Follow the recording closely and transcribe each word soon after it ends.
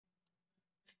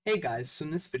Hey guys, so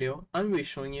in this video, I'm going to be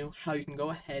showing you how you can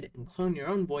go ahead and clone your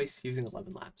own voice using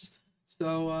ElevenLabs.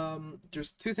 So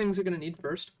there's two things you're going to need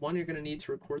first. One, you're going to need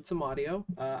to record some audio.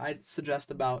 I'd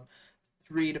suggest about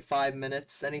 3 to 5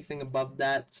 minutes. Anything above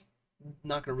that,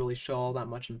 not going to really show all that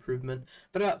much improvement,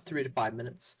 but about 3 to 5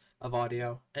 minutes of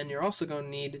audio. And you're also going to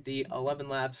need the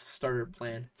ElevenLabs starter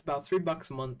plan. It's about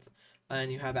 $3 a month,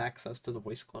 and you have access to the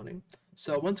voice cloning.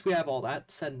 So once we have all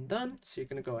that said and done, so you're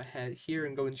going to go ahead here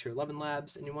and go into your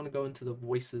ElevenLabs, and you want to go into the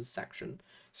voices section.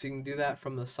 So you can do that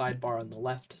from the sidebar on the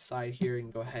left side here. You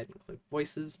can go ahead and click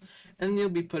voices, and you'll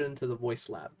be put into the voice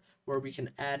lab, where we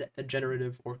can add a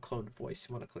generative or cloned voice.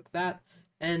 You want to click that,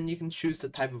 and you can choose the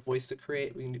type of voice to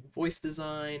create. We can do voice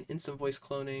design, instant voice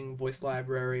cloning, voice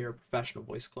library, or professional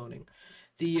voice cloning.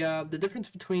 The difference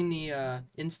between the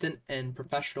instant and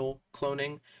professional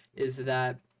cloning is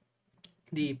that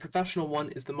the professional one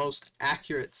is the most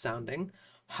accurate sounding.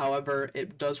 However,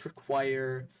 it does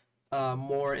require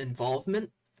more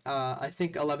involvement. I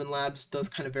think ElevenLabs does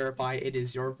kind of verify it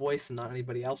is your voice and not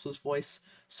anybody else's voice.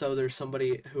 So there's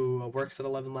somebody who works at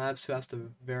ElevenLabs who has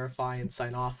to verify and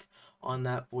sign off on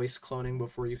that voice cloning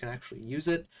before you can actually use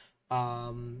it.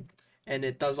 And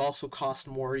it does also cost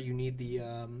more. You need the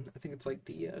I think it's like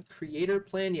the creator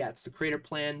plan. Yeah, it's the creator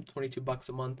plan, $22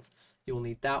 a month. You will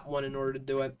need that one in order to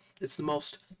do it. It's the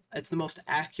most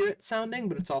accurate sounding,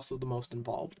 but it's also the most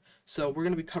involved. So we're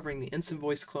going to be covering the instant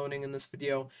voice cloning in this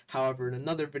video. However, in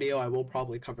another video, I will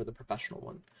probably cover the professional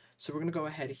one. So we're going to go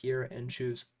ahead here and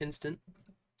choose instant.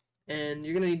 And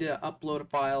you're going to need to upload a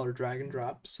file or drag and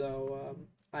drop. So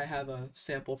I have a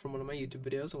sample from one of my YouTube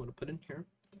videos I want to put in here.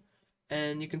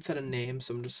 And you can set a name,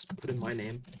 so I'm just putting my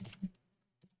name.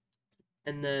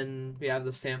 And then we have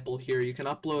the sample here. You can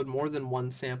upload more than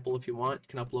one sample if you want. You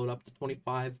can upload up to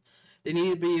 25. They need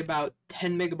to be about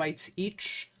 10 megabytes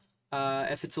each.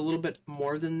 If it's a little bit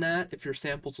more than that, if your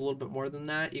sample's a little bit more than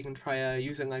that, you can try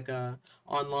using like a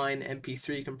online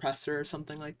MP3 compressor or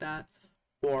something like that.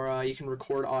 Or you can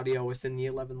record audio within the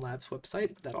ElevenLabs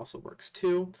website. That also works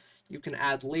too. You can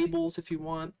add labels if you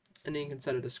want, and then you can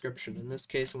set a description. In this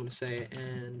case, I'm going to say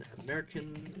an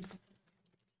American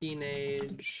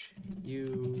teenage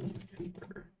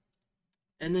YouTuber.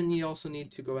 And then you also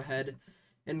need to go ahead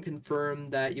and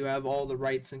confirm that you have all the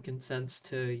rights and consents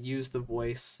to use the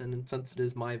voice. And since it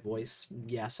is my voice,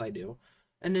 yes, I do.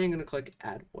 And then you're going to click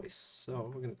add voice.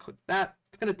 So we're going to click that.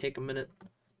 It's going to take a minute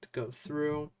to go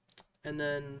through. And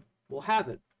then we'll have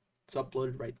it. It's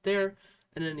uploaded right there.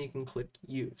 And then you can click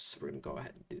use. So we're going to go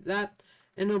ahead and do that.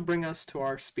 And it'll bring us to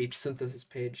our speech synthesis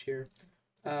page here.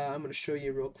 I'm going to show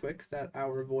you real quick that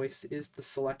our voice is the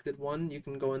selected one. You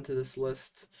can go into this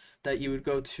list that you would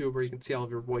go to where you can see all of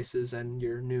your voices, and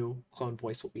your new clone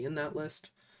voice will be in that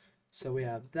list. So we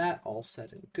have that all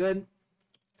set and good.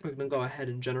 We're going to go ahead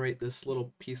and generate this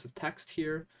little piece of text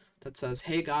here that says,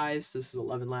 hey guys, this is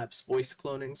ElevenLabs voice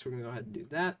cloning. So we're going to go ahead and do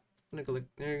that. You're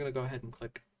going to go ahead and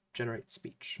click generate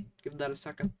speech. Give that a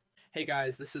second. Hey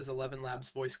guys, this is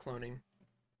ElevenLabs voice cloning.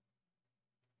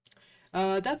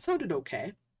 That sounded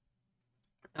okay.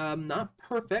 Not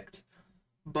perfect,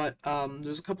 but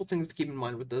there's a couple things to keep in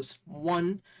mind with this.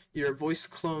 One, your voice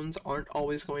clones aren't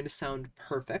always going to sound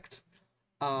perfect.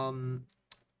 The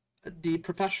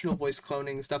professional voice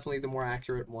cloning is definitely the more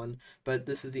accurate one, but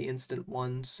this is the instant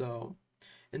one, so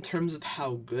in terms of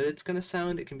how good it's going to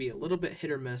sound, it can be a little bit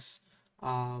hit or miss.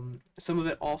 Some of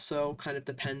it also kind of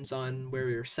depends on where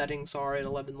your settings are in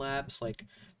ElevenLabs, like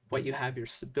what you have your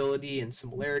stability and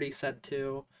similarity set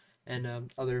to,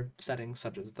 and other settings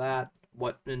such as that,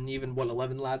 and even what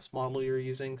ElevenLabs model you're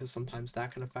using, because sometimes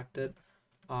that can affect it.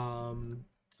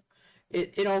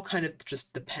 It all kind of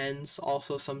just depends.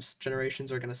 Also, some generations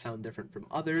are going to sound different from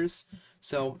others,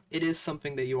 so it is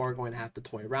something that you are going to have to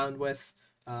toy around with.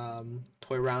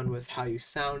 Toy around with how you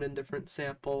sound in different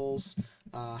samples,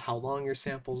 how long your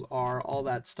samples are, all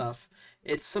that stuff.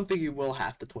 It's something you will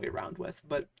have to toy around with,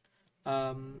 but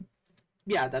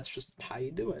yeah, that's just how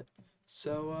you do it.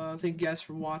 So thank you guys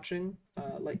for watching.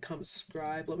 Like, comment,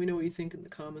 subscribe. Let me know what you think in the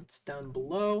comments down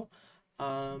below.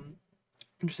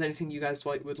 Just anything you guys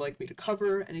would like me to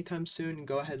cover anytime soon,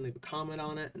 go ahead and leave a comment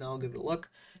on it, and I'll give it a look.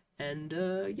 And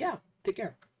yeah, take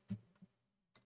care.